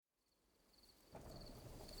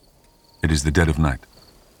It is the dead of night,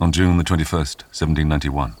 on June the 21st,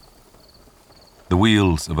 1791. The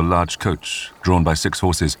wheels of a large coach, drawn by 6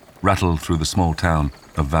 horses, rattle through the small town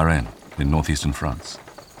of Varennes in northeastern France.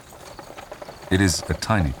 It is a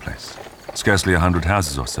tiny place, scarcely 100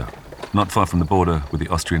 houses or so, not far from the border with the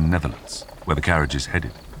Austrian Netherlands, where the carriage is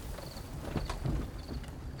headed.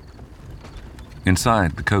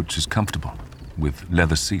 Inside, the coach is comfortable, with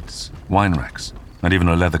leather seats, wine racks, and even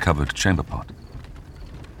a leather-covered chamber pot.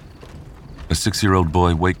 A 6-year-old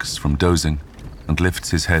boy wakes from dozing and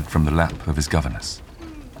lifts his head from the lap of his governess.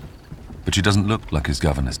 But she doesn't look like his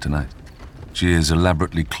governess tonight. She is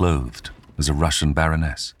elaborately clothed as a Russian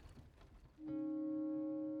baroness.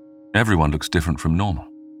 Everyone looks different from normal.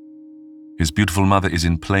 His beautiful mother is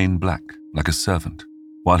in plain black, like a servant,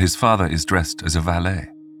 while his father is dressed as a valet.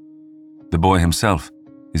 The boy himself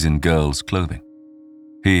is in girl's clothing.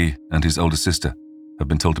 He and his older sister have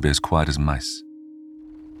been told to be as quiet as mice.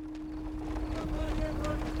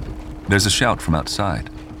 There's a shout from outside,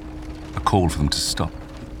 a call for them to stop.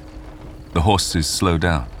 The horses slow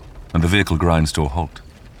down, and the vehicle grinds to a halt.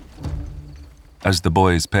 As the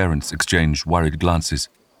boy's parents exchange worried glances,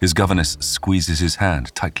 his governess squeezes his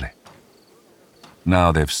hand tightly.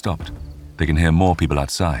 Now they've stopped. They can hear more people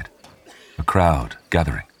outside, a crowd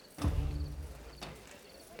gathering.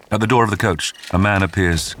 At the door of the coach, a man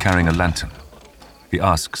appears carrying a lantern. He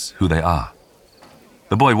asks who they are.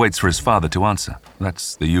 The boy waits for his father to answer.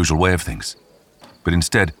 That's the usual way of things. But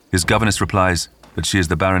instead, his governess replies that she is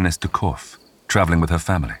the Baroness de Korff, traveling with her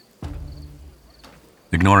family.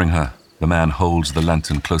 Ignoring her, the man holds the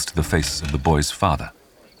lantern close to the face of the boy's father.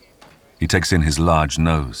 He takes in his large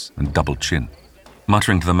nose and double chin,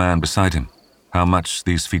 muttering to the man beside him how much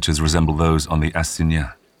these features resemble those on the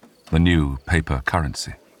assignat, the new paper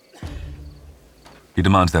currency. He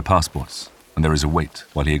demands their passports, and there is a wait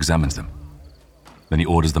while he examines them. Then he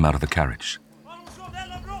orders them out of the carriage.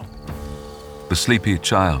 The sleepy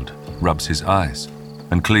child rubs his eyes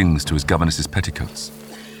and clings to his governess's petticoats.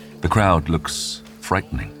 The crowd looks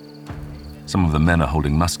frightening. Some of the men are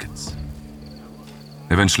holding muskets.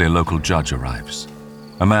 Eventually, a local judge arrives,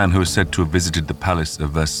 a man who is said to have visited the Palace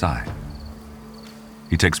of Versailles.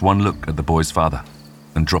 He takes one look at the boy's father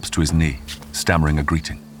and drops to his knee, stammering a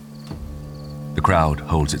greeting. The crowd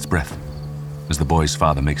holds its breath as the boy's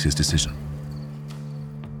father makes his decision.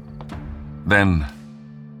 Then,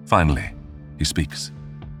 finally, he speaks.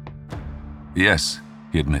 "Yes,"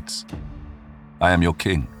 he admits, "I am your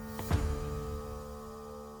king."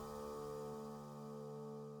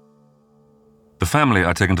 The family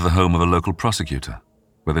are taken to the home of a local prosecutor,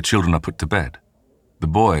 where the children are put to bed. The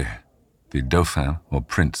boy, the Dauphin, or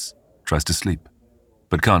prince, tries to sleep,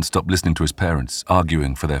 but can't stop listening to his parents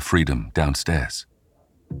arguing for their freedom downstairs.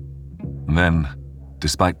 And then,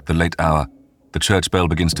 despite the late hour, the church bell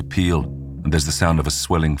begins to peal, and there's the sound of a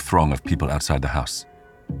swelling throng of people outside the house.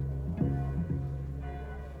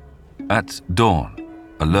 At dawn,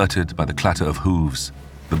 alerted by the clatter of hooves,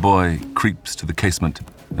 the boy creeps to the casement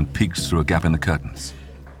and peeks through a gap in the curtains.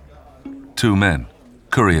 2 men,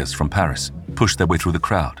 couriers from Paris, push their way through the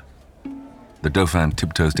crowd. The Dauphin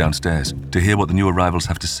tiptoes downstairs to hear what the new arrivals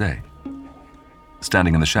have to say.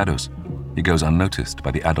 Standing in the shadows, he goes unnoticed by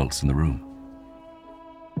the adults in the room.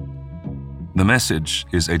 The message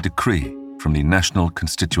is a decree from the National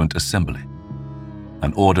Constituent Assembly,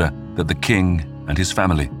 an order that the king and his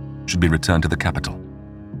family should be returned to the capital.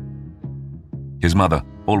 His mother,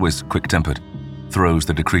 always quick-tempered, throws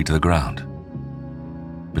the decree to the ground.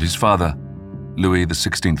 But his father, Louis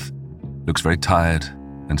XVI, looks very tired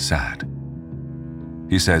and sad.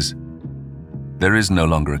 He says, "There is no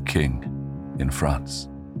longer a king in France."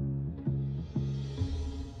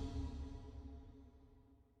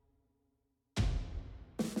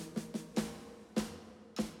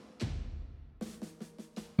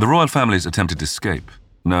 The royal family's attempted escape,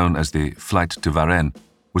 known as the Flight to Varennes,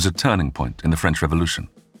 was a turning point in the French Revolution,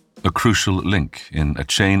 a crucial link in a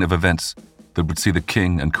chain of events that would see the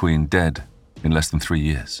king and queen dead in less than 3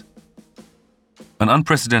 years. An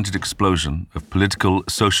unprecedented explosion of political,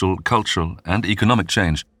 social, cultural, and economic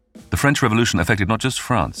change, the French Revolution affected not just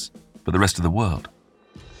France, but the rest of the world.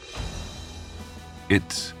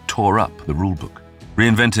 It tore up the rulebook,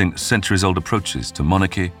 reinventing centuries-old approaches to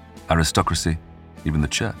monarchy, aristocracy, even the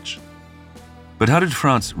church. But how did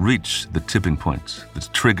France reach the tipping point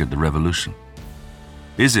that triggered the revolution?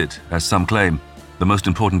 Is it, as some claim, the most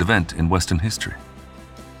important event in Western history?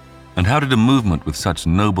 And how did a movement with such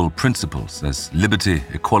noble principles as liberty,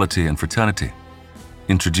 equality, and fraternity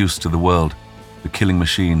introduce to the world the killing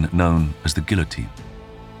machine known as the guillotine?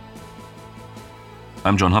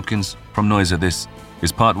 I'm John Hopkins. From Noiser, this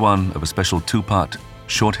is part 1 of a special 2-part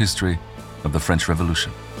short history of the French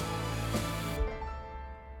Revolution.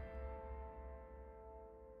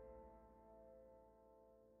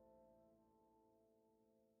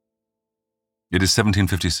 It is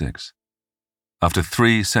 1756. After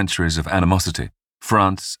 3 centuries of animosity,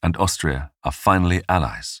 France and Austria are finally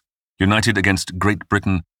allies, united against Great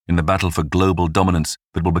Britain in the battle for global dominance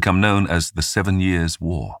that will become known as the 7 Years'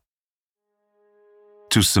 War.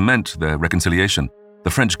 To cement their reconciliation, the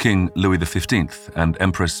French King Louis XV and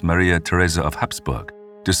Empress Maria Theresa of Habsburg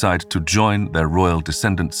decide to join their royal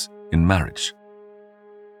descendants in marriage.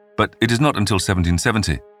 But it is not until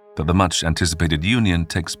 1770 that the much-anticipated union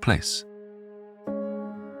takes place.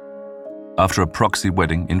 After a proxy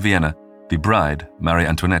wedding in Vienna, the bride, Marie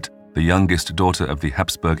Antoinette, the youngest daughter of the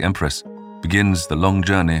Habsburg Empress, begins the long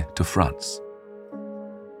journey to France.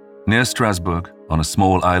 Near Strasbourg, on a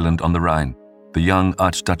small island on the Rhine, the young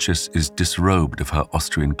Archduchess is disrobed of her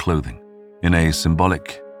Austrian clothing in a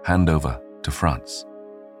symbolic handover to France.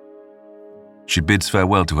 She bids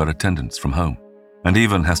farewell to her attendants from home and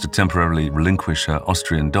even has to temporarily relinquish her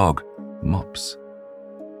Austrian dog, Mops.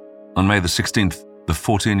 On May the 16th, the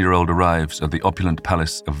 14-year-old arrives at the opulent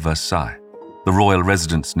palace of Versailles, the royal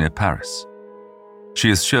residence near Paris. She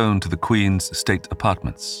is shown to the Queen's state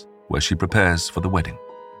apartments, where she prepares for the wedding.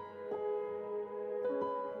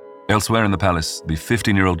 Elsewhere in the palace, the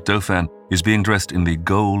 15-year-old Dauphin is being dressed in the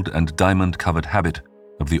gold and diamond-covered habit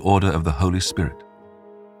of the Order of the Holy Spirit.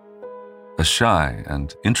 A shy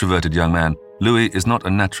and introverted young man, Louis is not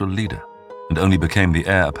a natural leader and only became the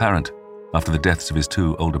heir apparent after the deaths of his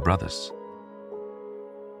 2 older brothers.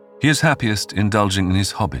 He is happiest indulging in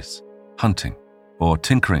his hobbies, hunting or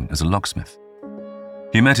tinkering as a locksmith.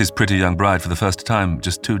 He met his pretty young bride for the first time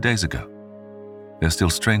just 2 days ago. They're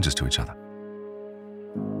still strangers to each other.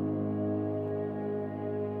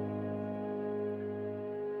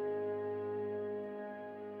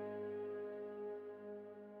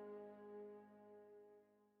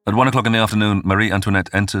 At 1 o'clock in the afternoon, Marie Antoinette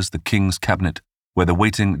enters the king's cabinet, where the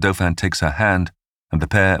waiting Dauphin takes her hand, and the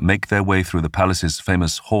pair make their way through the palace's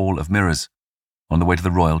famous Hall of Mirrors on the way to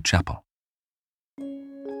the royal chapel.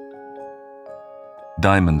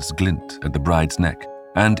 Diamonds glint at the bride's neck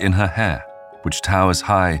and in her hair, which towers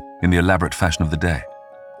high in the elaborate fashion of the day.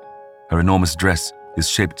 Her enormous dress is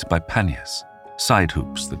shaped by panniers, side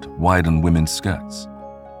hoops that widen women's skirts.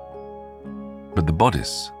 But the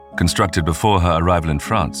bodice, constructed before her arrival in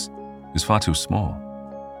France, is far too small.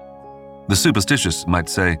 The superstitious might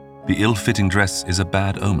say the ill-fitting dress is a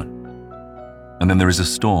bad omen. And then there is a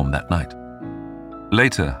storm that night.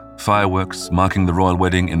 Later, fireworks marking the royal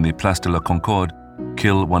wedding in the Place de la Concorde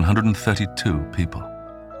kill 132 people.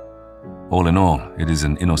 All in all, it is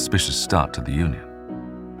an inauspicious start to the union.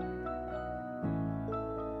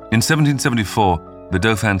 In 1774, the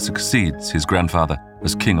Dauphin succeeds his grandfather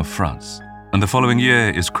as King of France, and the following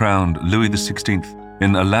year is crowned Louis XVI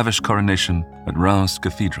in a lavish coronation at Reims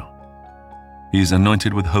Cathedral. He is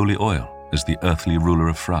anointed with holy oil as the earthly ruler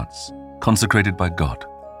of France, consecrated by God.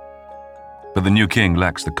 But the new king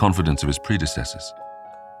lacks the confidence of his predecessors.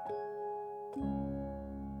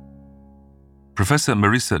 Professor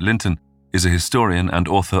Marisa Linton is a historian and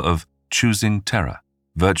author of Choosing Terror,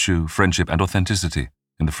 Virtue, Friendship and Authenticity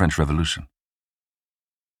in the French Revolution.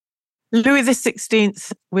 Louis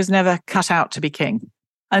XVI was never cut out to be king,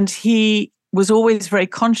 and he was always very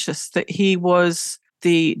conscious that he was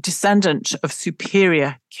the descendant of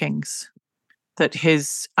superior kings, that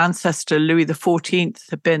his ancestor Louis XIV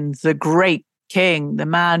had been the great king, the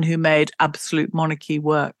man who made absolute monarchy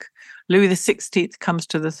work. Louis XVI comes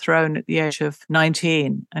to the throne at the age of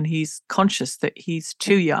 19, and he's conscious that he's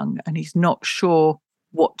too young and he's not sure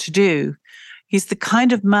what to do. He's the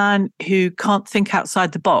kind of man who can't think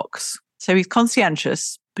outside the box. So he's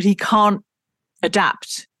conscientious, but he can't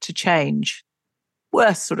adapt to change.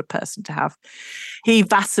 Worst sort of person to have. He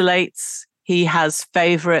vacillates. He has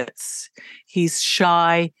favorites. He's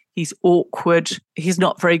shy. He's awkward. He's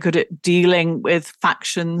not very good at dealing with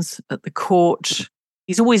factions at the court.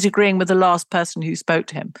 He's always agreeing with the last person who spoke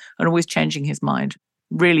to him and always changing his mind.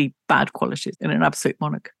 Really bad qualities in an absolute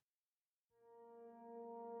monarch.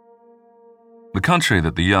 The country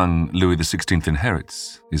that the young Louis XVI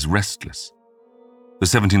inherits is restless. The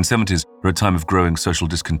 1770s are a time of growing social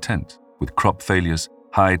discontent, with crop failures,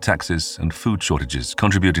 high taxes, and food shortages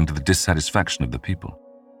contributing to the dissatisfaction of the people.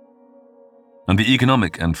 And the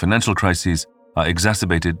economic and financial crises are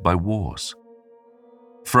exacerbated by wars.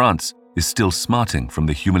 France is still smarting from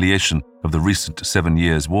the humiliation of the recent 7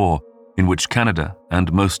 Years' War, in which Canada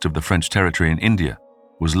and most of the French territory in India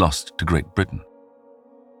was lost to Great Britain.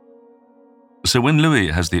 So when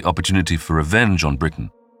Louis has the opportunity for revenge on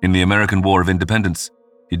Britain in the American War of Independence,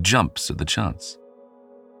 he jumps at the chance.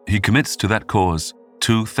 He commits to that cause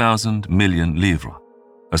 2,000 million livres,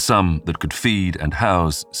 a sum that could feed and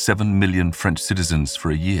house 7 million French citizens for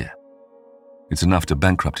a year. It's enough to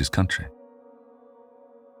bankrupt his country.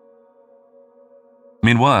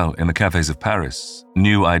 Meanwhile, in the cafes of Paris,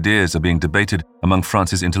 new ideas are being debated among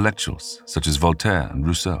France's intellectuals, such as Voltaire and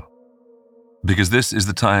Rousseau. Because this is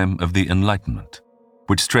the time of the Enlightenment,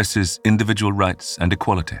 which stresses individual rights and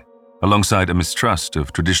equality, alongside a mistrust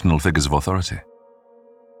of traditional figures of authority.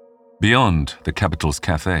 Beyond the capital's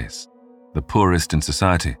cafes, the poorest in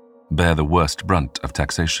society bear the worst brunt of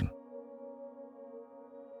taxation.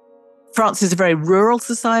 France is a very rural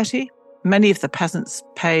society. Many of the peasants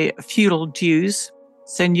pay feudal dues,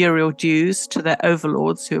 seigneurial dues, to their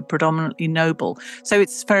overlords who are predominantly noble. So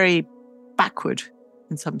it's very backward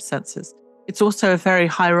in some senses. It's also a very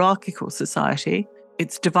hierarchical society.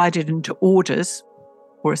 It's divided into orders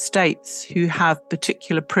or estates who have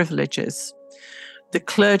particular privileges. The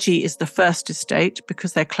clergy is the first estate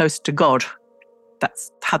because they're close to God.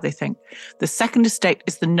 That's how they think. The second estate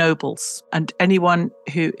is the nobles, and anyone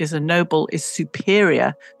who is a noble is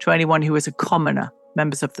superior to anyone who is a commoner,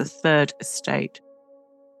 members of the third estate.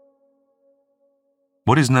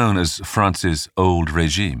 What is known as France's old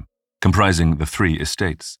regime, comprising the three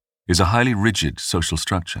estates, is a highly rigid social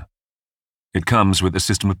structure. It comes with a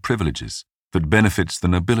system of privileges that benefits the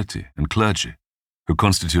nobility and clergy, who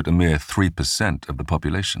constitute a mere 3% of the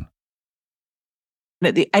population. And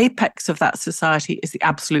at the apex of that society is the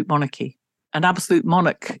absolute monarchy. An absolute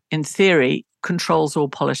monarch, in theory, controls all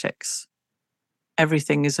politics.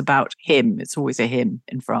 Everything is about him. It's always a him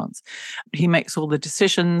in France. He makes all the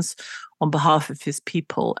decisions on behalf of his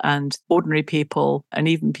people, and ordinary people and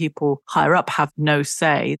even people higher up have no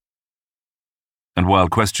say. And while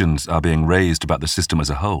questions are being raised about the system as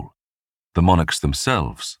a whole, the monarchs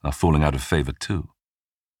themselves are falling out of favour too.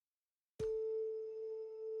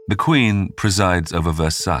 The Queen presides over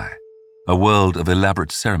Versailles, a world of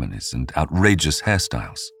elaborate ceremonies and outrageous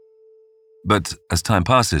hairstyles. But as time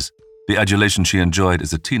passes, the adulation she enjoyed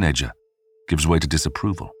as a teenager gives way to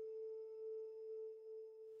disapproval.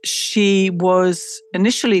 She was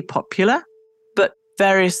initially popular, but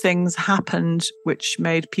various things happened which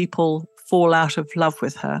made people fall out of love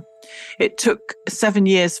with her. It took 7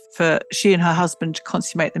 years for she and her husband to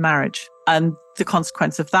consummate the marriage. And the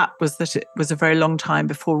consequence of that was that it was a very long time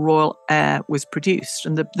before royal heir was produced.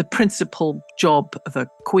 And the principal job of a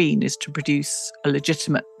queen is to produce a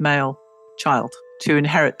legitimate male child to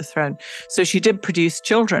inherit the throne. So she did produce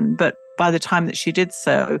children, but by the time that she did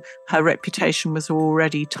so, her reputation was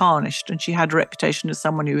already tarnished. And she had a reputation as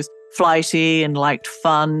someone who was flighty and liked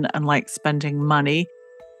fun and liked spending money.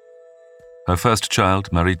 Her first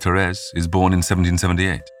child, Marie-Thérèse, is born in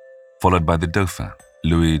 1778, followed by the Dauphin,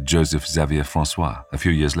 Louis-Joseph Xavier François, a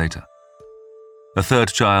few years later. A third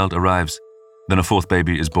child arrives, then a fourth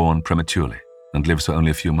baby is born prematurely and lives for only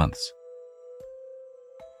a few months.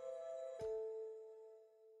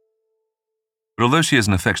 But although she is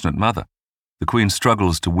an affectionate mother, the Queen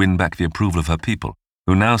struggles to win back the approval of her people,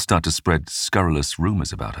 who now start to spread scurrilous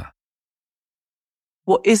rumours about her.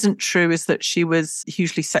 What isn't true is that she was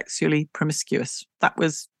hugely sexually promiscuous. That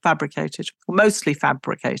was fabricated, mostly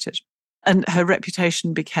fabricated. And her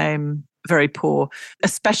reputation became very poor,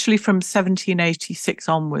 especially from 1786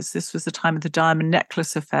 onwards. This was the time of the diamond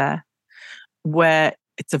necklace affair, where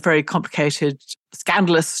it's a very complicated,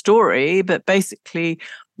 scandalous story, but basically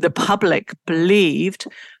the public believed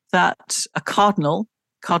that a Cardinal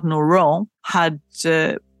Rohan, had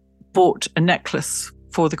bought a necklace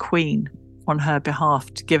for the Queen on her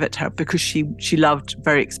behalf to give it to her because she loved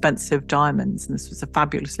very expensive diamonds, and this was a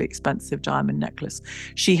fabulously expensive diamond necklace.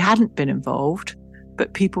 She hadn't been involved,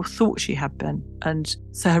 but people thought she had been, and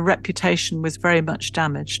so her reputation was very much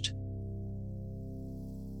damaged.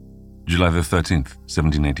 July the 13th,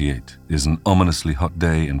 1788, is an ominously hot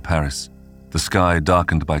day in Paris, the sky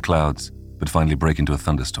darkened by clouds that finally break into a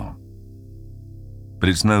thunderstorm. But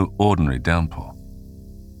it's no ordinary downpour.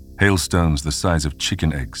 Hailstones the size of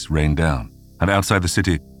chicken eggs rain down, and outside the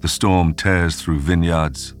city, the storm tears through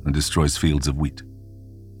vineyards and destroys fields of wheat.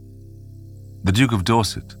 The Duke of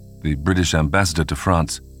Dorset, the British ambassador to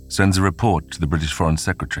France, sends a report to the British Foreign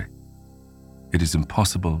Secretary. "It is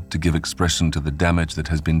impossible to give expression to the damage that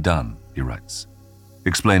has been done," he writes,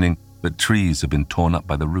 explaining that trees have been torn up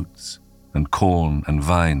by the roots and corn and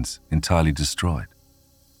vines entirely destroyed.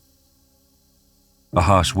 A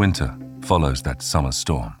harsh winter follows that summer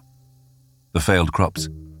storm. The failed crops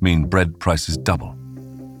mean bread prices double.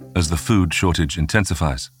 As the food shortage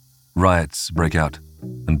intensifies, riots break out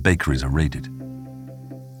and bakeries are raided.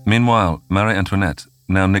 Meanwhile, Marie Antoinette,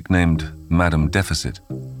 now nicknamed Madame Deficit,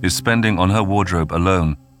 is spending on her wardrobe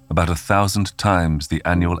alone about 1,000 times the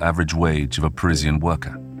annual average wage of a Parisian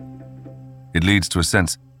worker. It leads to a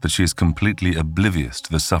sense that she is completely oblivious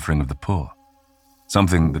to the suffering of the poor,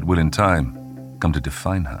 something that will in time come to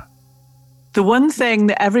define her. The one thing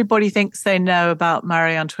that everybody thinks they know about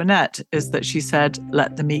Marie Antoinette is that she said,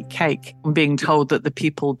 "Let them eat cake," and being told that the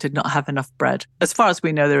people did not have enough bread. As far as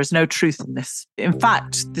we know, there is no truth in this. In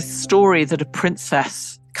fact, this story that a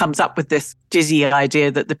princess comes up with this dizzy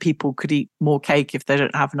idea that the people could eat more cake if they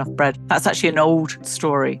don't have enough bread, that's actually an old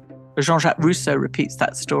story. Jean-Jacques Rousseau repeats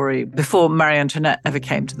that story before Marie Antoinette ever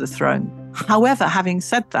came to the throne. However, having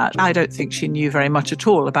said that, I don't think she knew very much at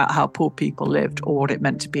all about how poor people lived or what it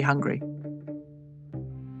meant to be hungry.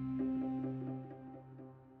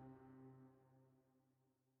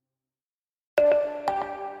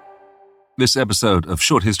 This episode of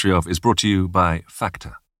Short History Of is brought to you by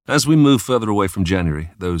Factor. As we move further away from January,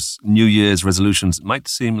 those New Year's resolutions might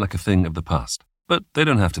seem like a thing of the past, but they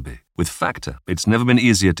don't have to be. With Factor, it's never been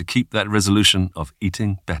easier to keep that resolution of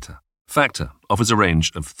eating better. Factor offers a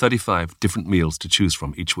range of 35 different meals to choose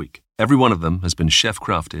from each week. Every one of them has been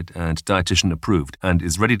chef-crafted and dietitian approved and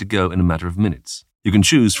is ready to go in a matter of minutes. You can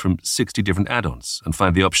choose from 60 different add-ons and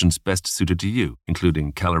find the options best suited to you,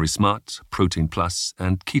 including Calorie Smart, Protein Plus,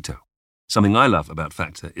 and Keto. Something I love about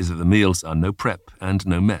Factor is that the meals are no prep and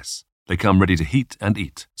no mess. They come ready to heat and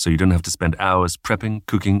eat, so you don't have to spend hours prepping,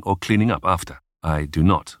 cooking, or cleaning up after. I do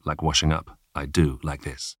not like washing up. I do like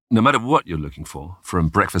this. No matter what you're looking for, from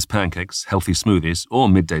breakfast pancakes, healthy smoothies, or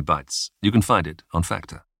midday bites, you can find it on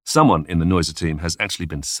Factor. Someone in the Noiser team has actually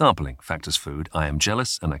been sampling Factor's food. I am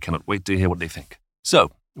jealous, and I cannot wait to hear what they think.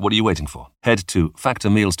 So, what are you waiting for? Head to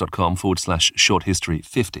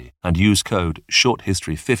factormeals.com/shorthistory50 and use code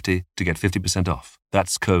shorthistory50 to get 50% off.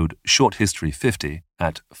 That's code shorthistory50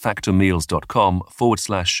 at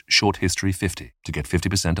factormeals.com/shorthistory50 to get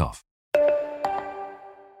 50% off.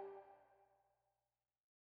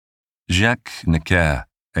 Jacques Necker,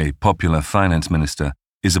 a popular finance minister,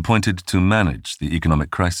 is appointed to manage the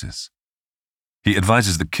economic crisis. He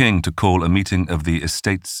advises the king to call a meeting of the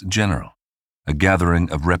Estates General, a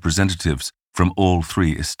gathering of representatives from all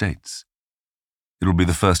three estates. It will be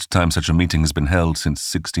the first time such a meeting has been held since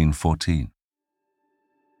 1614.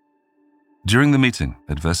 During the meeting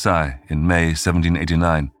at Versailles in May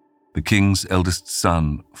 1789, the king's eldest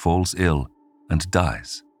son falls ill and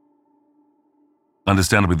dies.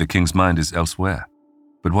 Understandably, the king's mind is elsewhere,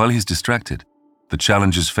 but while he's distracted, the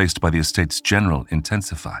challenges faced by the Estates General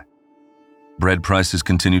intensify. Bread prices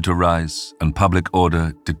continue to rise and public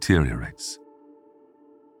order deteriorates.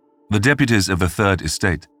 The deputies of the Third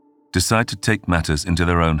Estate decide to take matters into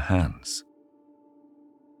their own hands.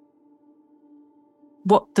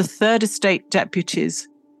 What the Third Estate deputies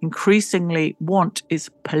increasingly want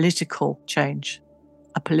is political change,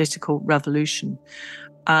 a political revolution.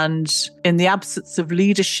 And in the absence of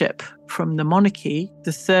leadership from the monarchy,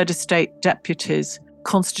 the Third Estate deputies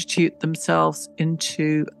constitute themselves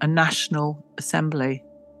into a national assembly.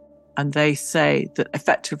 And they say that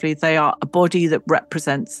effectively they are a body that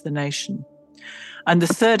represents the nation. And the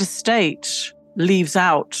Third Estate leaves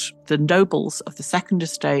out the nobles of the Second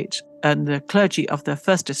Estate and the clergy of the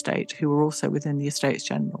First Estate, who were also within the Estates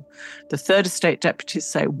General. The Third Estate deputies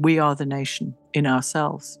say, we are the nation in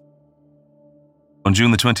ourselves. On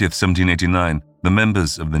June the 20th, 1789, the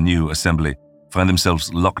members of the new assembly find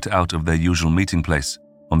themselves locked out of their usual meeting place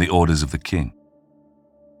on the orders of the king.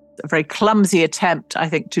 A very clumsy attempt, I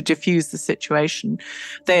think, to diffuse the situation.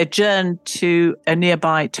 They adjourned to a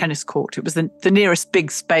nearby tennis court. It was the nearest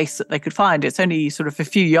big space that they could find. It's only sort of a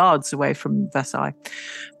few yards away from Versailles.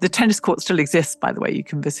 The tennis court still exists, by the way. You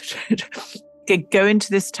can visit it. They go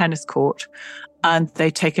into this tennis court and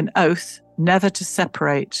they take an oath never to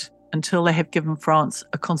separate until they have given France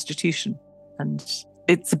a constitution. And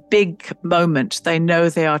it's a big moment. They know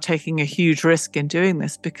they are taking a huge risk in doing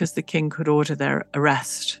this because the king could order their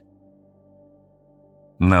arrest.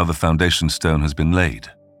 Now the foundation stone has been laid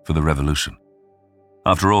for the revolution.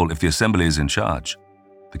 After all, if the assembly is in charge,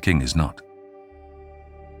 the king is not.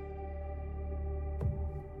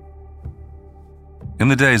 In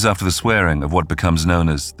the days after the swearing of what becomes known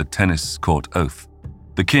as the tennis court oath,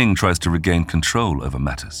 the king tries to regain control over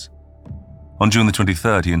matters. On June the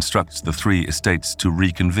 23rd, he instructs the three estates to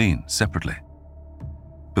reconvene separately.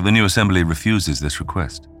 But the new assembly refuses this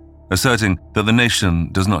request, asserting that the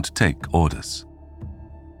nation does not take orders.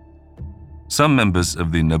 Some members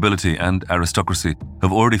of the nobility and aristocracy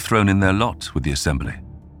have already thrown in their lot with the assembly,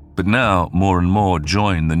 but now more and more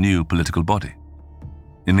join the new political body.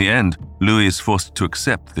 In the end, Louis is forced to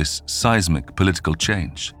accept this seismic political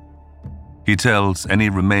change. He tells any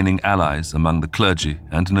remaining allies among the clergy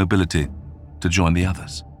and nobility to join the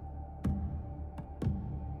others.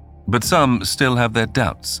 But some still have their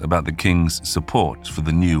doubts about the king's support for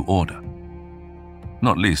the new order.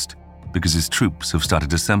 Not least because his troops have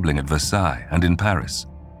started assembling at Versailles and in Paris,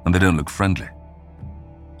 and they don't look friendly.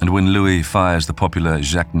 And when Louis fires the popular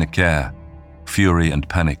Jacques Necker, fury and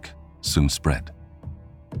panic soon spread.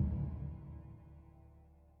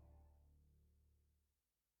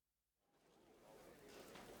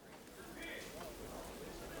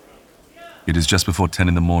 It is just before 10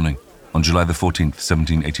 in the morning on July the 14th,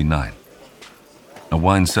 1789. A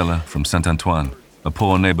wine seller from Saint-Antoine, a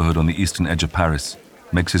poor neighborhood on the eastern edge of Paris,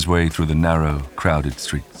 makes his way through the narrow, crowded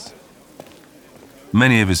streets.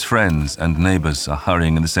 Many of his friends and neighbors are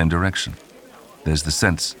hurrying in the same direction. There's the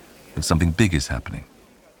sense that something big is happening.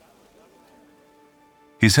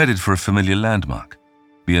 He's headed for a familiar landmark,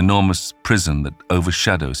 the enormous prison that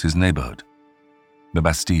overshadows his neighborhood, the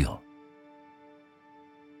Bastille.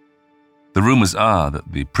 The rumors are that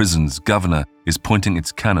the prison's governor is pointing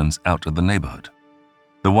its cannons out at the neighborhood.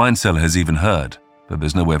 The wine seller has even heard, though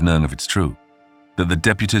there's no way of knowing if it's true, that the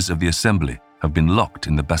deputies of the assembly have been locked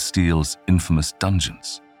in the Bastille's infamous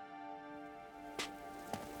dungeons.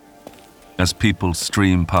 As people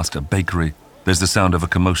stream past a bakery, there's the sound of a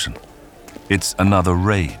commotion. It's another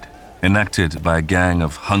raid, enacted by a gang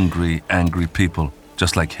of hungry, angry people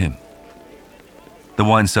just like him. The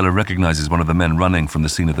wine seller recognizes one of the men running from the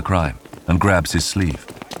scene of the crime and grabs his sleeve.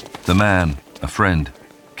 The man, a friend,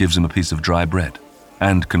 gives him a piece of dry bread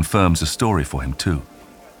and confirms a story for him too.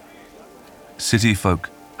 City folk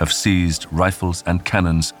have seized rifles and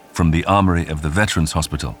cannons from the armory of the Veterans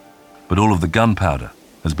Hospital, but all of the gunpowder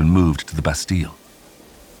has been moved to the Bastille.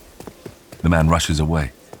 The man rushes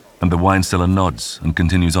away, and the wine seller nods and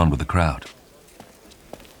continues on with the crowd.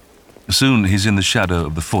 Soon he's in the shadow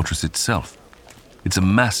of the fortress itself. It's a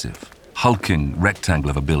massive, hulking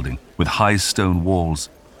rectangle of a building with high stone walls,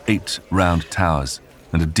 8 round towers,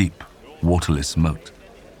 and a deep, waterless moat.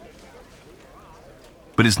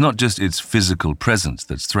 But it's not just its physical presence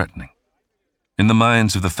that's threatening. In the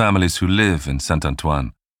minds of the families who live in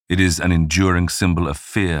Saint-Antoine, it is an enduring symbol of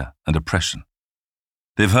fear and oppression.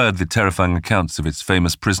 They've heard the terrifying accounts of its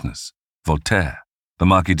famous prisoners, Voltaire, the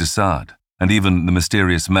Marquis de Sade, and even the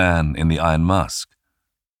mysterious man in the iron mask.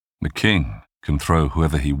 The king can throw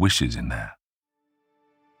whoever he wishes in there.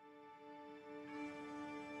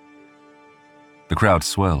 The crowd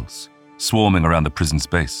swells, swarming around the prison's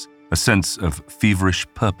base, a sense of feverish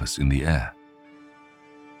purpose in the air.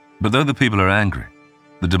 But though the people are angry,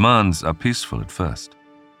 the demands are peaceful at first.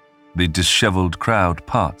 The disheveled crowd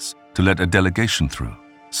parts to let a delegation through,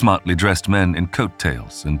 smartly dressed men in coat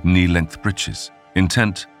tails and knee-length breeches,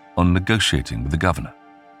 intent on negotiating with the governor.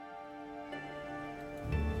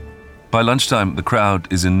 By lunchtime, the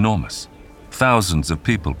crowd is enormous. Thousands of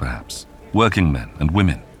people, perhaps, working men and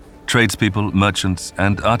women, tradespeople, merchants,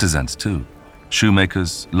 and artisans too,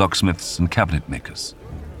 shoemakers, locksmiths, and cabinet makers.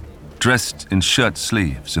 Dressed in shirt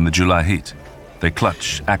sleeves in the July heat, they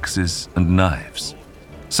clutch axes and knives.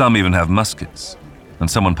 Some even have muskets, and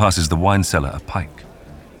someone passes the wine cellar a pike.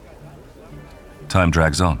 Time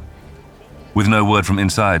drags on. With no word from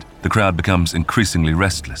inside, the crowd becomes increasingly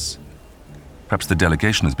restless. Perhaps the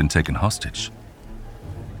delegation has been taken hostage.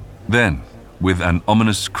 Then, with an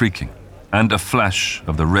ominous creaking and a flash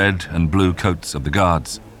of the red and blue coats of the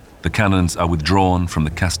guards, the cannons are withdrawn from the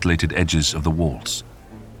castellated edges of the walls.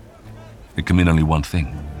 It can mean only one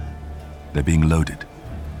thing. They're being loaded.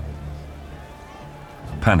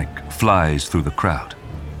 Panic flies through the crowd.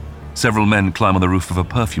 Several men climb on the roof of a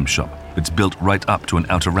perfume shop that's built right up to an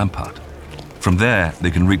outer rampart. From there,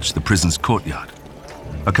 they can reach the prison's courtyard.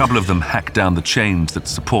 A couple of them hack down the chains that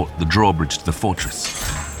support the drawbridge to the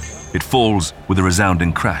fortress. It falls with a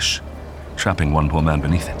resounding crash, trapping one poor man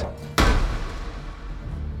beneath it.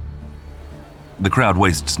 The crowd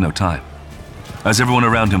wastes no time. As everyone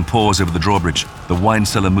around him pours over the drawbridge, the wine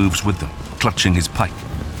seller moves with them, clutching his pike.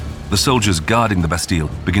 The soldiers guarding the Bastille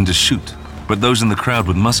begin to shoot, but those in the crowd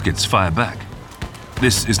with muskets fire back.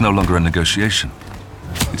 This is no longer a negotiation.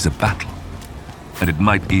 It's a battle. And it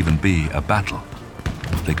might even be a battle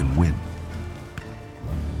they can win.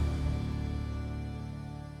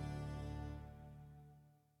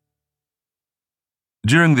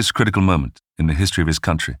 During this critical moment in the history of his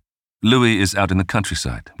country, Louis is out in the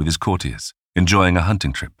countryside with his courtiers, enjoying a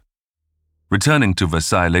hunting trip. Returning to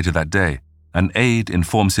Versailles later that day, an aide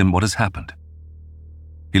informs him what has happened.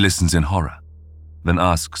 He listens in horror, then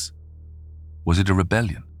asks, "Was it a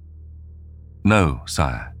rebellion?" "No,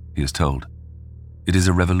 sire," he is told. "It is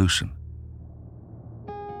a revolution."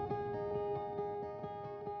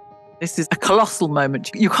 This is a colossal moment.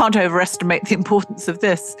 You can't overestimate the importance of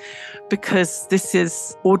this, because this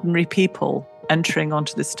is ordinary people entering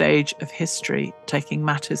onto the stage of history, taking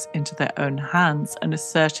matters into their own hands and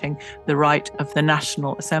asserting the right of the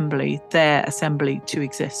National Assembly, their assembly, to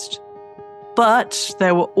exist. But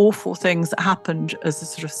there were awful things that happened as a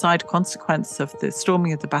sort of side consequence of the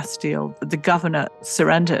storming of the Bastille. The governor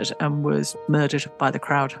surrendered and was murdered by the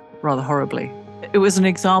crowd rather horribly. It was an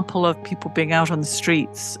example of people being out on the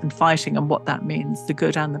streets and fighting and what that means, the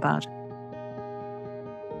good and the bad.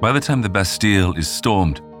 By the time the Bastille is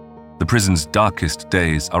stormed, the prison's darkest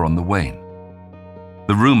days are on the wane.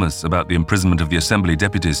 The rumors about the imprisonment of the Assembly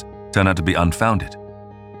deputies turn out to be unfounded.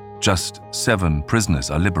 Just 7 prisoners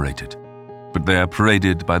are liberated, but they are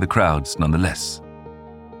paraded by the crowds nonetheless.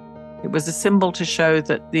 It was a symbol to show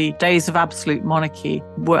that the days of absolute monarchy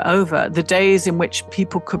were over, the days in which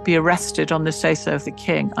people could be arrested on the say-so of the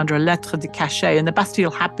king under a lettre de cachet, and the Bastille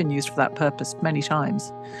had been used for that purpose many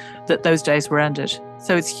times, that those days were ended.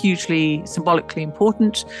 So it's hugely symbolically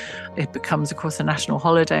important. It becomes, of course, a national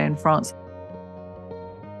holiday in France.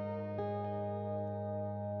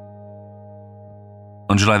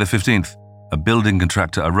 On July the 15th, a building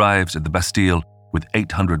contractor arrives at the Bastille with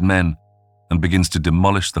 800 men and begins to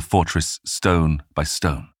demolish the fortress stone by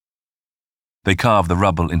stone. They carve the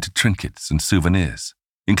rubble into trinkets and souvenirs,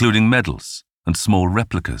 including medals and small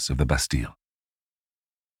replicas of the Bastille.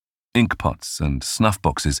 Ink pots and snuff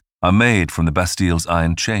boxes are made from the Bastille's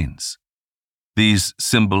iron chains. These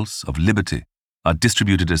symbols of liberty are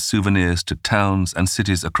distributed as souvenirs to towns and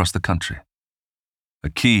cities across the country. A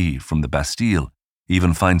key from the Bastille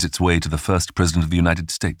even finds its way to the first president of the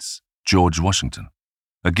United States, George Washington,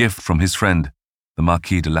 a gift from his friend, the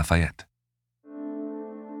Marquis de Lafayette.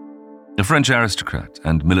 A French aristocrat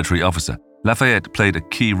and military officer, Lafayette played a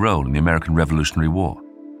key role in the American Revolutionary War,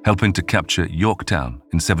 helping to capture Yorktown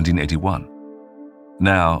in 1781.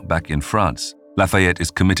 Now, back in France, Lafayette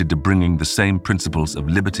is committed to bringing the same principles of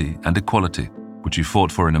liberty and equality, which he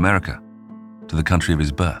fought for in America, to the country of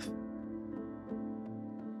his birth.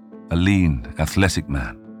 A lean, athletic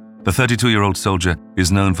man, the 32-year-old soldier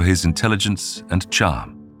is known for his intelligence and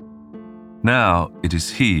charm. Now it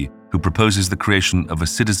is he who proposes the creation of a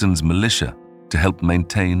citizens' militia to help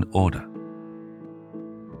maintain order.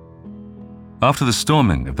 After the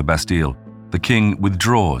storming of the Bastille, the king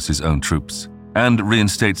withdraws his own troops and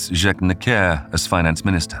reinstates Jacques Necker as finance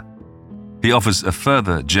minister. He offers a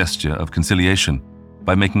further gesture of conciliation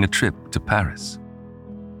by making a trip to Paris.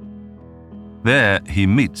 There he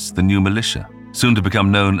meets the new militia, soon to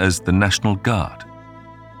become known as the National Guard.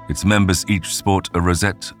 Its members each sport a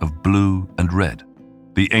rosette of blue and red,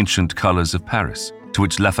 the ancient colors of Paris, to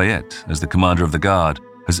which Lafayette, as the commander of the Guard,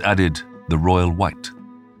 has added the royal white.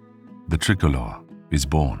 The tricolor is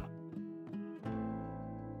born.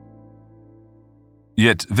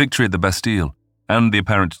 Yet victory at the Bastille, and the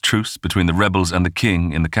apparent truce between the rebels and the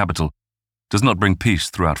king in the capital, does not bring peace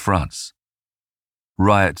throughout France.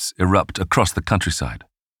 Riots erupt across the countryside,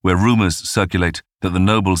 where rumors circulate that the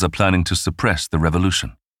nobles are planning to suppress the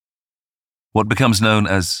revolution. What becomes known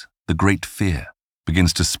as the Great Fear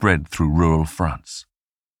begins to spread through rural France.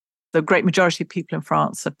 The great majority of people in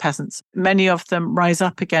France are peasants. Many of them rise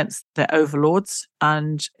up against their overlords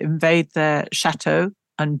and invade their chateau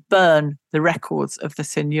and burn the records of the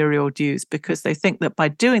seigneurial dues, because they think that by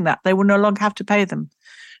doing that, they will no longer have to pay them.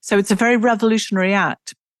 So it's a very revolutionary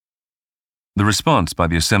act. The response by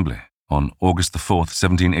the Assembly on August 4th,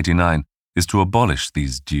 1789, is to abolish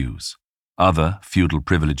these dues, other feudal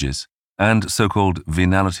privileges, and so-called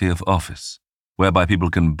venality of office, whereby people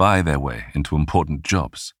can buy their way into important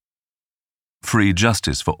jobs. Free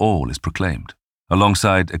justice for all is proclaimed,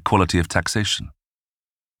 alongside equality of taxation,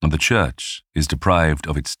 and the church is deprived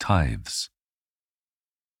of its tithes.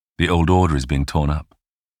 The old order is being torn up,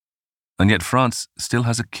 and yet France still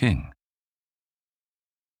has a king.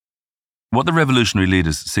 What the revolutionary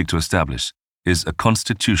leaders seek to establish is a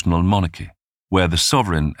constitutional monarchy, where the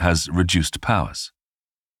sovereign has reduced powers.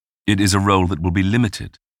 It is a role that will be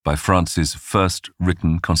limited by France's first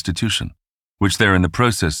written constitution, which they're in the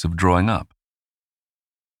process of drawing up.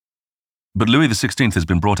 But Louis XVI has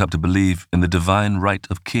been brought up to believe in the divine right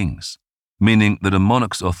of kings, meaning that a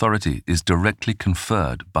monarch's authority is directly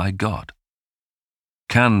conferred by God.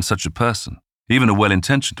 Can such a person, even a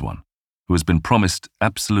well-intentioned one, who has been promised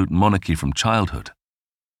absolute monarchy from childhood,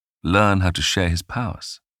 learn how to share his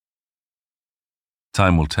powers?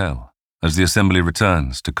 Time will tell, as the Assembly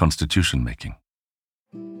returns to constitution making.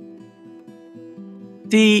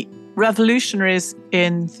 The revolutionaries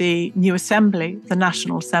in the new Assembly, the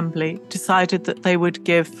National Assembly, decided that they would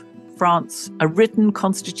give France a written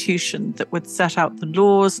constitution that would set out the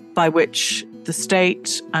laws by which the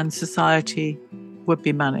state and society would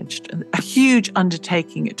be managed. And a huge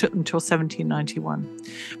undertaking. It took them until 1791.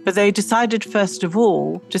 But they decided, first of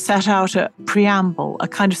all, to set out a preamble, a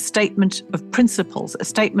kind of statement of principles, a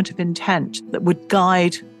statement of intent that would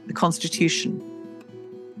guide the constitution.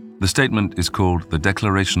 The statement is called the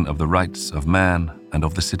Declaration of the Rights of Man and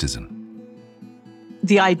of the Citizen.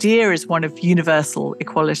 The idea is one of universal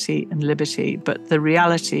equality and liberty, but the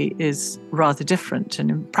reality is rather different. And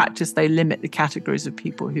in practice, they limit the categories of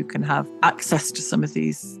people who can have access to some of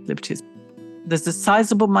these liberties. There's a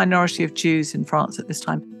sizable minority of Jews in France at this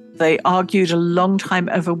time. They argued a long time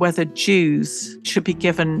over whether Jews should be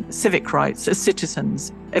given civic rights as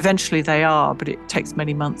citizens. Eventually they are, but it takes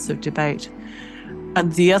many months of debate.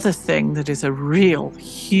 And the other thing that is a real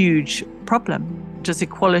huge problem, does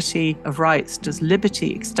equality of rights, does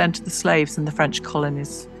liberty extend to the slaves in the French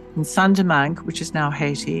colonies? In Saint-Domingue, which is now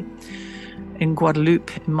Haiti, in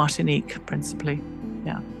Guadeloupe, in Martinique, principally.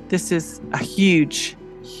 Yeah, this is a huge,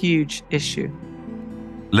 huge issue.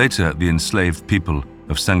 Later, the enslaved people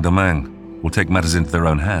of Saint-Domingue will take matters into their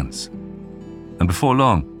own hands. And before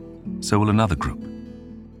long, so will another group.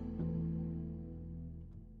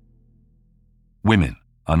 Women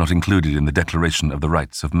are not included in the Declaration of the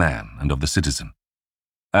Rights of Man and of the Citizen.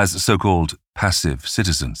 As so-called passive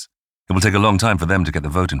citizens, it will take a long time for them to get the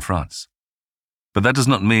vote in France. But that does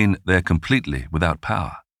not mean they are completely without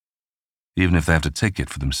power, even if they have to take it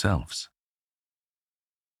for themselves.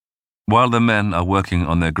 While the men are working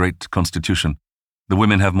on their great constitution, the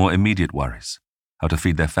women have more immediate worries, how to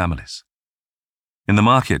feed their families. In the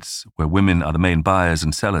markets, where women are the main buyers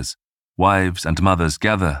and sellers, wives and mothers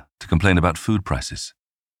gather to complain about food prices.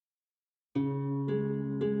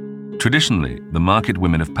 Traditionally, the market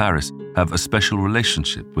women of Paris have a special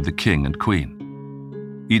relationship with the king and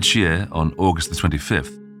queen. Each year, on August the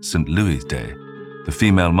 25th, St. Louis' Day, the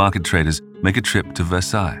female market traders make a trip to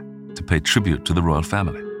Versailles to pay tribute to the royal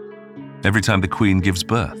family. Every time the queen gives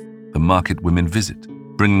birth, the market women visit,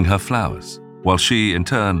 bringing her flowers, while she, in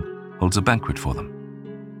turn, holds a banquet for them.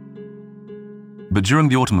 But during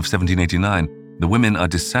the autumn of 1789, the women are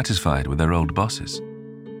dissatisfied with their old bosses.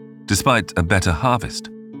 Despite a better harvest,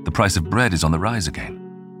 the price of bread is on the rise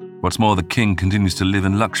again. What's more, the king continues to live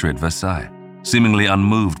in luxury at Versailles, seemingly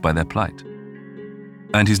unmoved by their plight.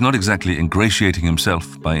 And he's not exactly ingratiating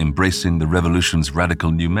himself by embracing the revolution's radical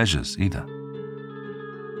new measures either.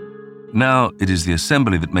 Now it is the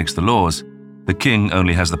assembly that makes the laws. The king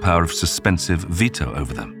only has the power of suspensive veto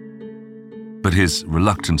over them. But his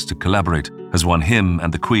reluctance to collaborate has won him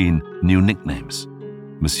and the queen new nicknames,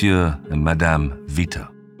 Monsieur and Madame Veto.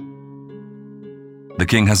 The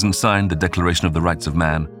king hasn't signed the Declaration of the Rights of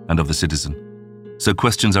Man and of the Citizen, so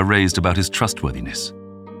questions are raised about his trustworthiness.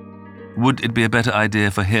 Would it be a better idea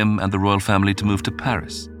for him and the royal family to move to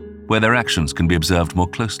Paris, where their actions can be observed more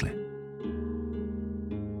closely?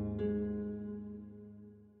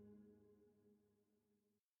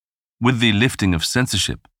 With the lifting of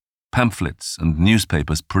censorship, pamphlets and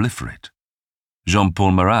newspapers proliferate.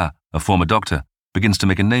 Jean-Paul Marat, a former doctor, begins to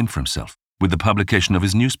make a name for himself with the publication of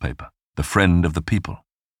his newspaper, The Friend of the People.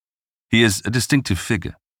 He is a distinctive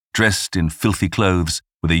figure, dressed in filthy clothes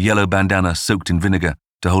with a yellow bandana soaked in vinegar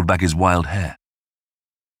to hold back his wild hair.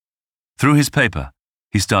 Through his paper,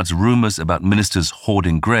 he starts rumors about ministers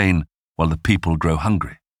hoarding grain while the people grow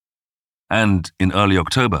hungry. And in early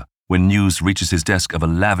October, when news reaches his desk of a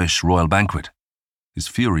lavish royal banquet, his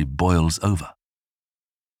fury boils over.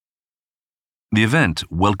 The event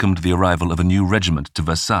welcomed the arrival of a new regiment to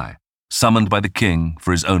Versailles, summoned by the king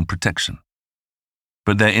for his own protection.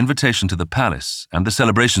 But their invitation to the palace and the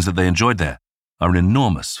celebrations that they enjoyed there are an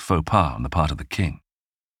enormous faux pas on the part of the king.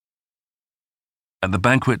 At the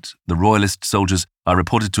banquet, the royalist soldiers are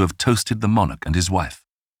reported to have toasted the monarch and his wife,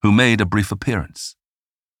 who made a brief appearance.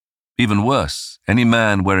 Even worse, any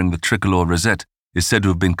man wearing the tricolour rosette is said to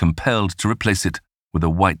have been compelled to replace it with a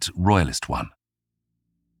white royalist one.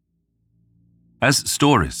 As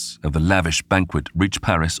stories of the lavish banquet reach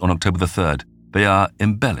Paris on October the 3rd, they are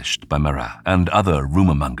embellished by Marat and other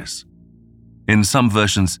rumour-mongers. In some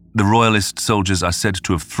versions, the royalist soldiers are said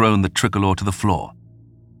to have thrown the tricolour to the floor,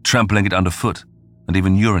 trampling it underfoot and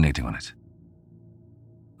even urinating on it.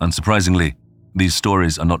 Unsurprisingly, these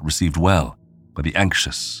stories are not received well by the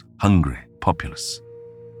anxious, hungry populace.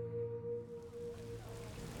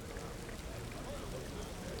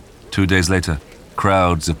 2 days later,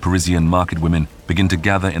 crowds of Parisian market women begin to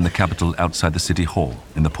gather in the capital outside the city hall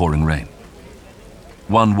in the pouring rain.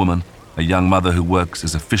 One woman, a young mother who works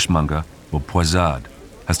as a fishmonger or poissarde,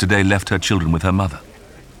 has today left her children with her mother.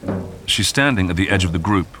 She's standing at the edge of the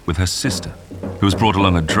group with her sister, who has brought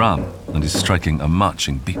along a drum and is striking a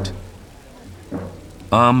marching beat.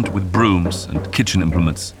 Armed with brooms and kitchen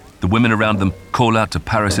implements, the women around them call out to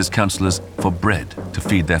Paris's councillors for bread to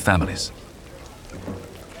feed their families.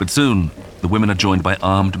 But soon, the women are joined by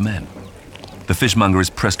armed men. The fishmonger is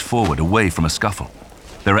pressed forward, away from a scuffle.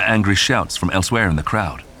 There are angry shouts from elsewhere in the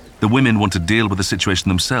crowd. The women want to deal with the situation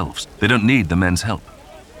themselves. They don't need the men's help.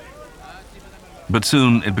 But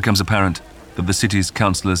soon it becomes apparent that the city's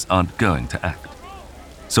councillors aren't going to act.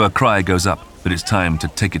 So a cry goes up that it's time to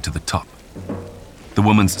take it to the top. The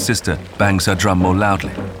woman's sister bangs her drum more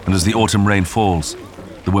loudly, and as the autumn rain falls,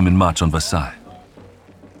 the women march on Versailles.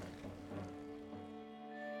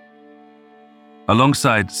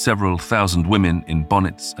 Alongside several thousand women in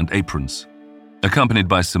bonnets and aprons, accompanied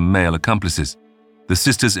by some male accomplices, the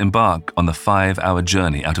sisters embark on the 5-hour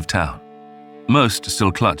journey out of town. Most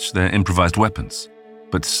still clutch their improvised weapons,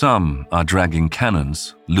 but some are dragging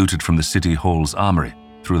cannons looted from the city hall's armory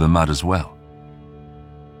through the mud as well.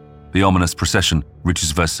 The ominous procession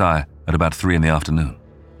reaches Versailles at about 3 p.m.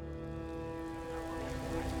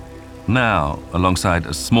 Now, alongside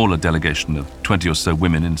a smaller delegation of 20 or so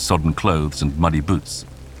women in sodden clothes and muddy boots,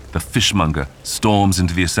 the fishmonger storms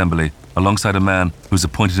into the assembly alongside a man who's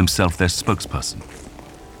appointed himself their spokesperson.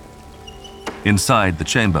 Inside the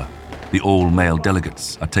chamber, the all-male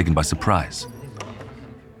delegates are taken by surprise.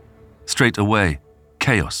 Straight away,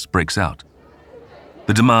 chaos breaks out.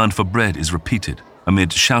 The demand for bread is repeated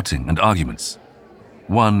amid shouting and arguments.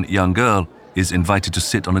 One young girl is invited to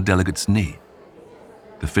sit on a delegate's knee.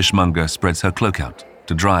 The fishmonger spreads her cloak out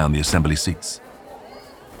to dry on the assembly seats.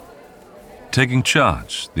 Taking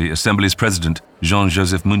charge, the assembly's president,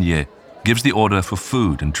 Jean-Joseph Mounier, gives the order for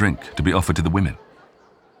food and drink to be offered to the women.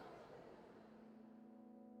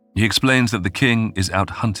 He explains that the king is out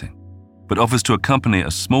hunting, but offers to accompany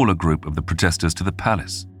a smaller group of the protesters to the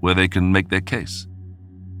palace, where they can make their case.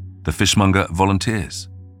 The fishmonger volunteers,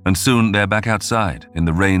 and soon they're back outside in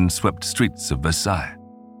the rain-swept streets of Versailles.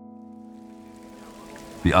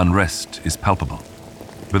 The unrest is palpable,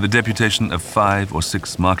 but the deputation of 5 or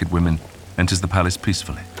 6 market women enters the palace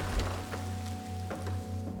peacefully.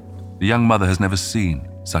 The young mother has never seen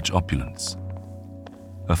such opulence.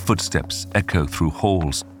 Her footsteps echo through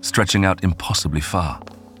halls stretching out impossibly far,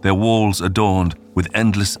 their walls adorned with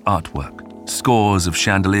endless artwork, scores of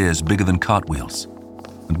chandeliers bigger than cartwheels,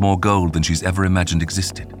 and more gold than she's ever imagined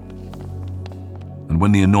existed. And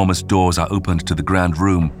when the enormous doors are opened to the grand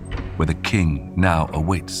room where the king now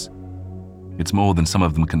awaits, it's more than some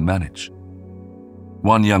of them can manage.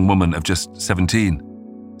 One young woman of just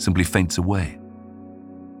 17 simply faints away.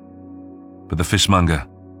 But the fishmonger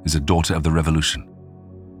is a daughter of the revolution,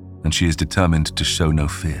 and she is determined to show no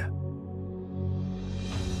fear.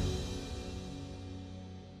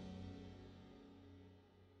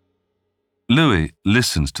 Louis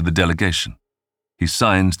listens to the delegation. He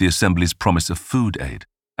signs the Assembly's promise of food aid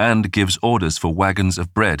and gives orders for wagons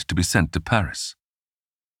of bread to be sent to Paris.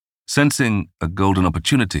 Sensing a golden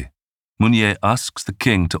opportunity, Mounier asks the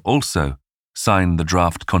king to also sign the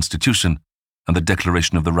draft constitution and the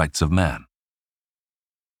Declaration of the Rights of Man.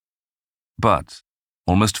 But,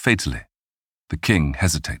 almost fatally, the king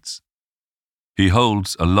hesitates. He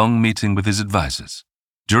holds a long meeting with his advisors,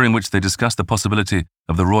 during which they discuss the possibility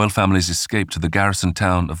of the royal family's escape to the garrison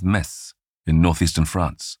town of Metz in northeastern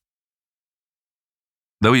France.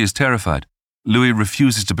 Though he is terrified, Louis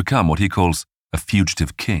refuses to become what he calls a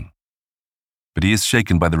fugitive king. But he is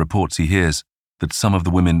shaken by the reports he hears that some of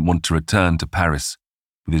the women want to return to Paris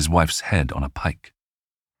with his wife's head on a pike.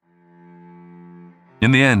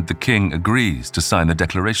 In the end, the king agrees to sign the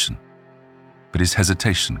declaration, but his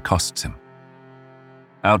hesitation costs him.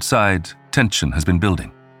 Outside, tension has been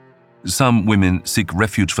building. Some women seek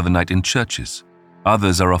refuge for the night in churches.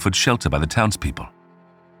 Others are offered shelter by the townspeople.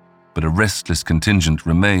 But a restless contingent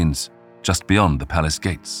remains just beyond the palace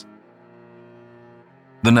gates.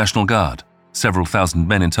 The National Guard, several thousand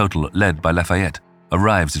men in total led by Lafayette,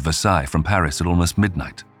 arrives at Versailles from Paris at almost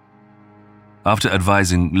midnight. After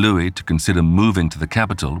advising Louis to consider moving to the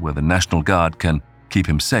capital where the National Guard can keep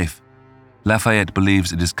him safe, Lafayette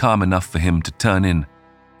believes it is calm enough for him to turn in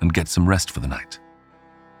and get some rest for the night.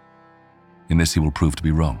 In this, he will prove to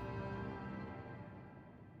be wrong.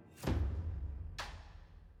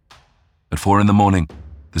 At 4 a.m,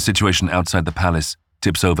 the situation outside the palace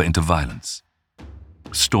tips over into violence.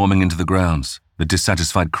 Storming into the grounds, the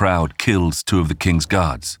dissatisfied crowd kills 2 of the king's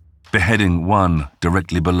guards, beheading one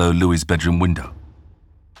directly below Louis's bedroom window.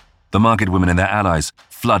 The market women and their allies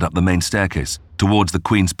flood up the main staircase towards the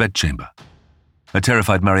queen's bedchamber. A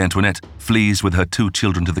terrified Marie Antoinette flees with her 2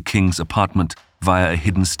 children to the king's apartment via a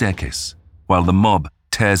hidden staircase, while the mob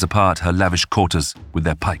tears apart her lavish quarters with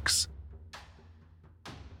their pikes.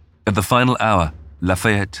 At the final hour,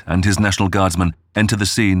 Lafayette and his National Guardsmen enter the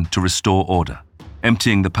scene to restore order,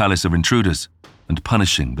 emptying the palace of intruders and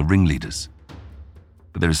punishing the ringleaders.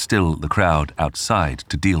 But there is still the crowd outside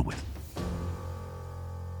to deal with.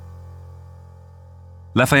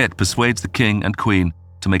 Lafayette persuades the king and queen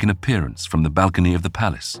to make an appearance from the balcony of the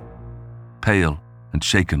palace. Pale and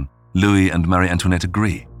shaken, Louis and Marie Antoinette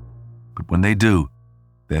agree. But when they do,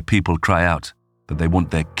 their people cry out that they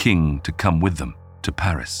want their king to come with them to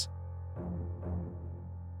Paris.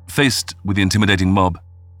 Faced with the intimidating mob,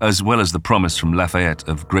 as well as the promise from Lafayette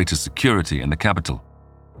of greater security in the capital,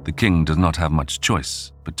 the king does not have much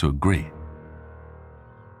choice but to agree.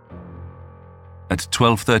 At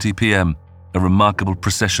 12:30 p.m., a remarkable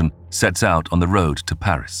procession sets out on the road to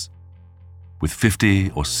Paris. With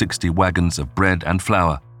 50 or 60 wagons of bread and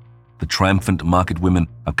flour, the triumphant market women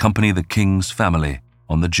accompany the king's family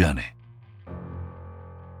on the journey.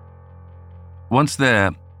 Once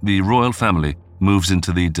there, the royal family moves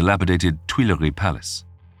into the dilapidated Tuileries Palace.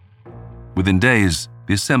 Within days,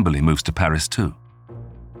 the assembly moves to Paris too.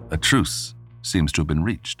 A truce seems to have been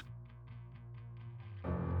reached.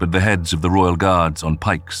 But the heads of the royal guards on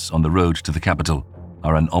pikes on the road to the capital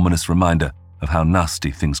are an ominous reminder of how nasty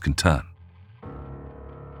things can turn.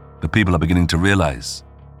 The people are beginning to realize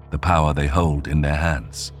the power they hold in their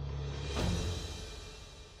hands.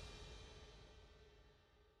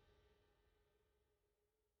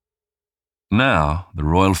 Now, the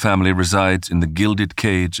royal family resides in the gilded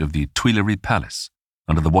cage of the Tuileries Palace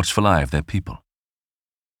under the watchful eye of their people.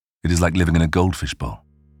 It is like living in a goldfish bowl.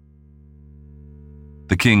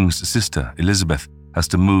 The king's sister, Elizabeth, has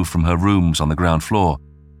to move from her rooms on the ground floor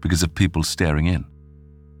because of people staring in.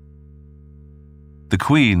 The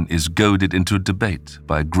queen is goaded into a debate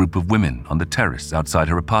by a group of women on the terrace outside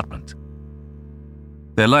her apartment.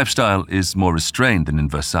 Their lifestyle is more restrained than in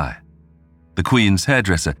Versailles. The queen's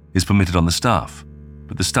hairdresser is permitted on the staff,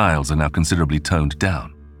 but the styles are now considerably toned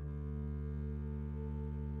down.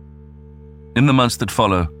 In the months that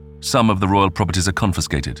follow, some of the royal properties are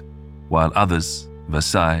confiscated, while others,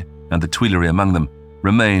 Versailles and the Tuileries among them,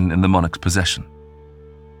 remain in the monarch's possession.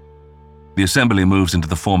 The assembly moves into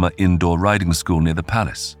the former indoor riding school near the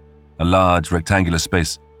palace, a large rectangular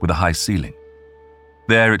space with a high ceiling.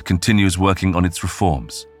 There it continues working on its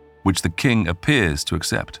reforms, which the king appears to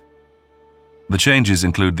accept. The changes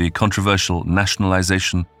include the controversial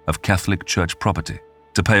nationalization of Catholic Church property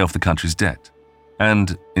to pay off the country's debt,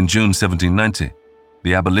 and, in June 1790,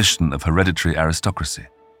 the abolition of hereditary aristocracy.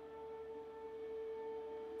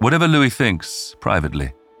 Whatever Louis thinks,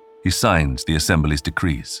 privately, he signs the Assembly's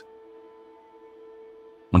decrees.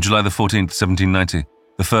 On July 14, 1790,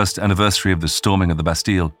 the first anniversary of the storming of the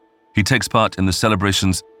Bastille, he takes part in the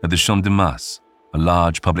celebrations at the Champ de Mars, a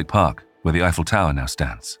large public park where the Eiffel Tower now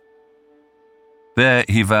stands. There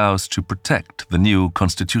he vows to protect the new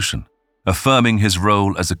constitution, affirming his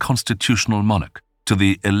role as a constitutional monarch to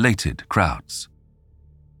the elated crowds.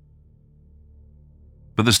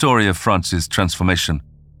 But the story of France's transformation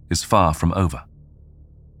is far from over.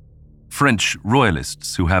 French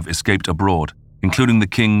royalists who have escaped abroad, including the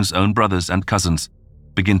king's own brothers and cousins,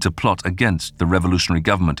 begin to plot against the revolutionary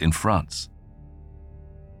government in France.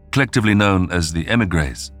 Collectively known as the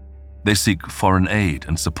émigrés, they seek foreign aid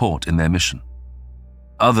and support in their mission.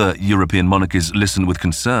 Other European monarchies listen with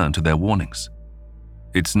concern to their warnings.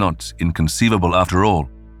 It's not inconceivable, after all,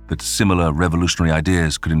 that similar revolutionary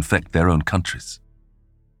ideas could infect their own countries.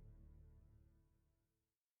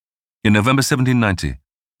 In November 1790,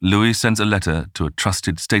 Louis sends a letter to a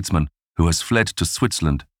trusted statesman who has fled to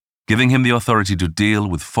Switzerland, giving him the authority to deal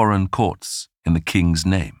with foreign courts in the king's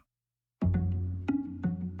name.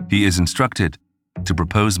 He is instructed to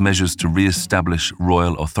propose measures to re-establish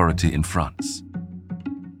royal authority in France.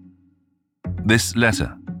 This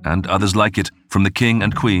letter, and others like it from the king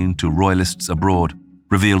and queen to royalists abroad,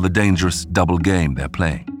 reveal the dangerous double game they're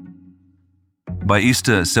playing. By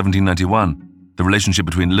Easter 1791, the relationship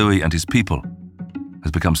between Louis and his people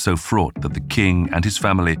has become so fraught that the king and his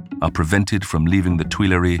family are prevented from leaving the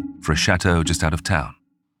Tuileries for a chateau just out of town.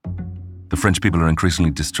 The French people are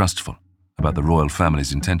increasingly distrustful about the royal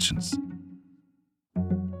family's intentions.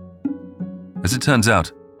 As it turns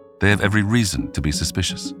out, they have every reason to be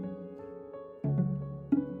suspicious.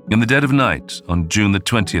 In the dead of night, on June the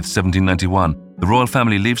 20th, 1791, the royal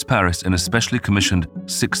family leaves Paris in a specially commissioned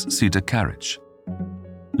 6-seater carriage.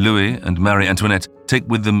 Louis and Marie Antoinette take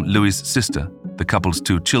with them Louis's sister, the couple's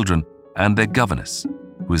 2 children, and their governess,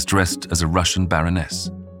 who is dressed as a Russian baroness.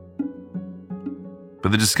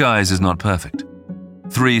 But the disguise is not perfect.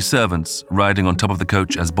 3 servants riding on top of the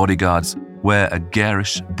coach as bodyguards wear a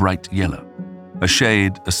garish bright yellow, a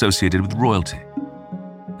shade associated with royalty.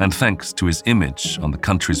 And thanks to his image on the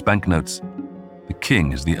country's banknotes, the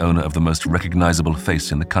king is the owner of the most recognizable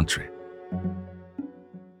face in the country.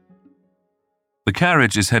 The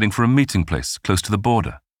carriage is heading for a meeting place close to the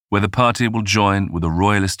border, where the party will join with a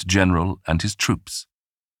royalist general and his troops.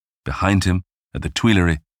 Behind him, at the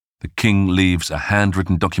Tuileries, the king leaves a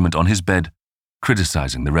handwritten document on his bed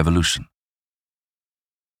criticizing the revolution.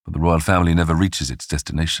 But the royal family never reaches its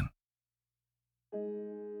destination.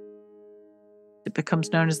 It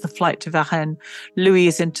becomes known as the flight to Varennes. Louis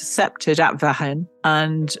is intercepted at Varennes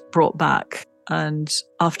and brought back. And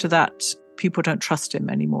after that, people don't trust him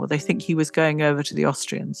anymore. They think he was going over to the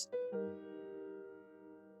Austrians.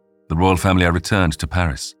 The royal family are returned to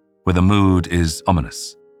Paris, where the mood is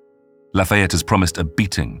ominous. Lafayette has promised a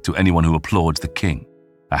beating to anyone who applauds the king,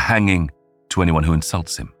 a hanging to anyone who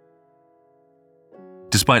insults him.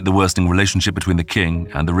 Despite the worsening relationship between the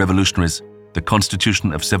king and the revolutionaries, the Constitution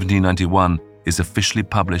of 1791 is officially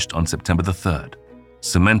published on September the 3rd,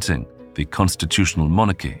 cementing the constitutional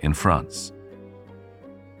monarchy in France.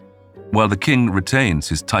 While the king retains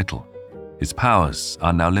his title, his powers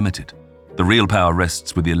are now limited. The real power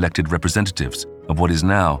rests with the elected representatives of what is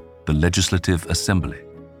now the Legislative Assembly.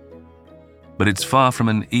 But it's far from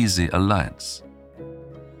an easy alliance.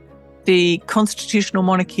 The constitutional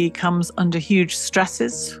monarchy comes under huge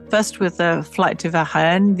stresses, first with the flight to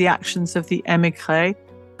Varennes, the actions of the émigrés,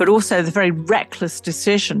 but also the very reckless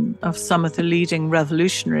decision of some of the leading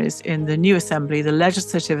revolutionaries in the new assembly, the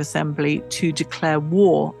Legislative Assembly, to declare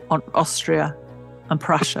war on Austria and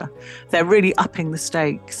Prussia. They're really upping the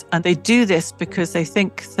stakes. And they do this because they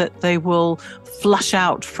think that they will flush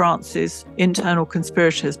out France's internal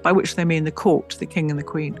conspirators, by which they mean the court, the king and the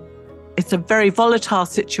queen. It's a very volatile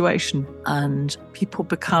situation, and people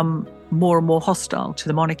become more and more hostile to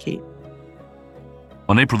the monarchy.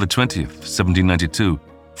 On April the 20th, 1792,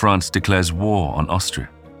 France declares war on Austria,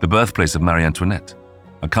 the birthplace of Marie Antoinette,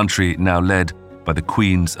 a country now led by the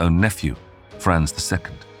Queen's own nephew, Franz II.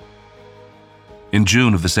 In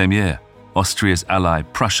June of the same year, Austria's ally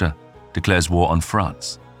Prussia declares war on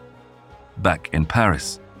France. Back in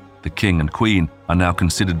Paris, the King and Queen are now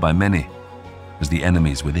considered by many as the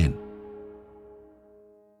enemies within.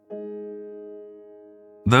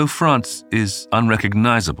 Though France is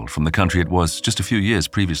unrecognizable from the country it was just a few years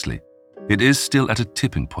previously, it is still at a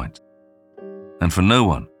tipping point. And for no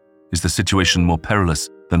one is the situation more perilous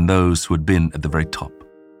than those who had been at the very top.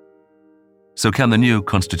 So can the new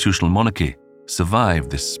constitutional monarchy survive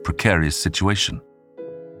this precarious situation?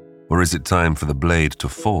 Or is it time for the blade to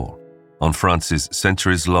fall on France's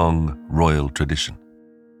centuries-long royal tradition?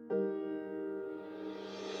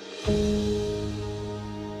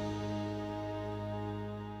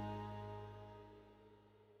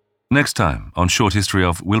 Next time on Short History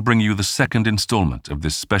Of, we'll bring you the second installment of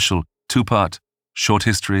this special 2-part Short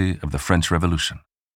History of the French Revolution.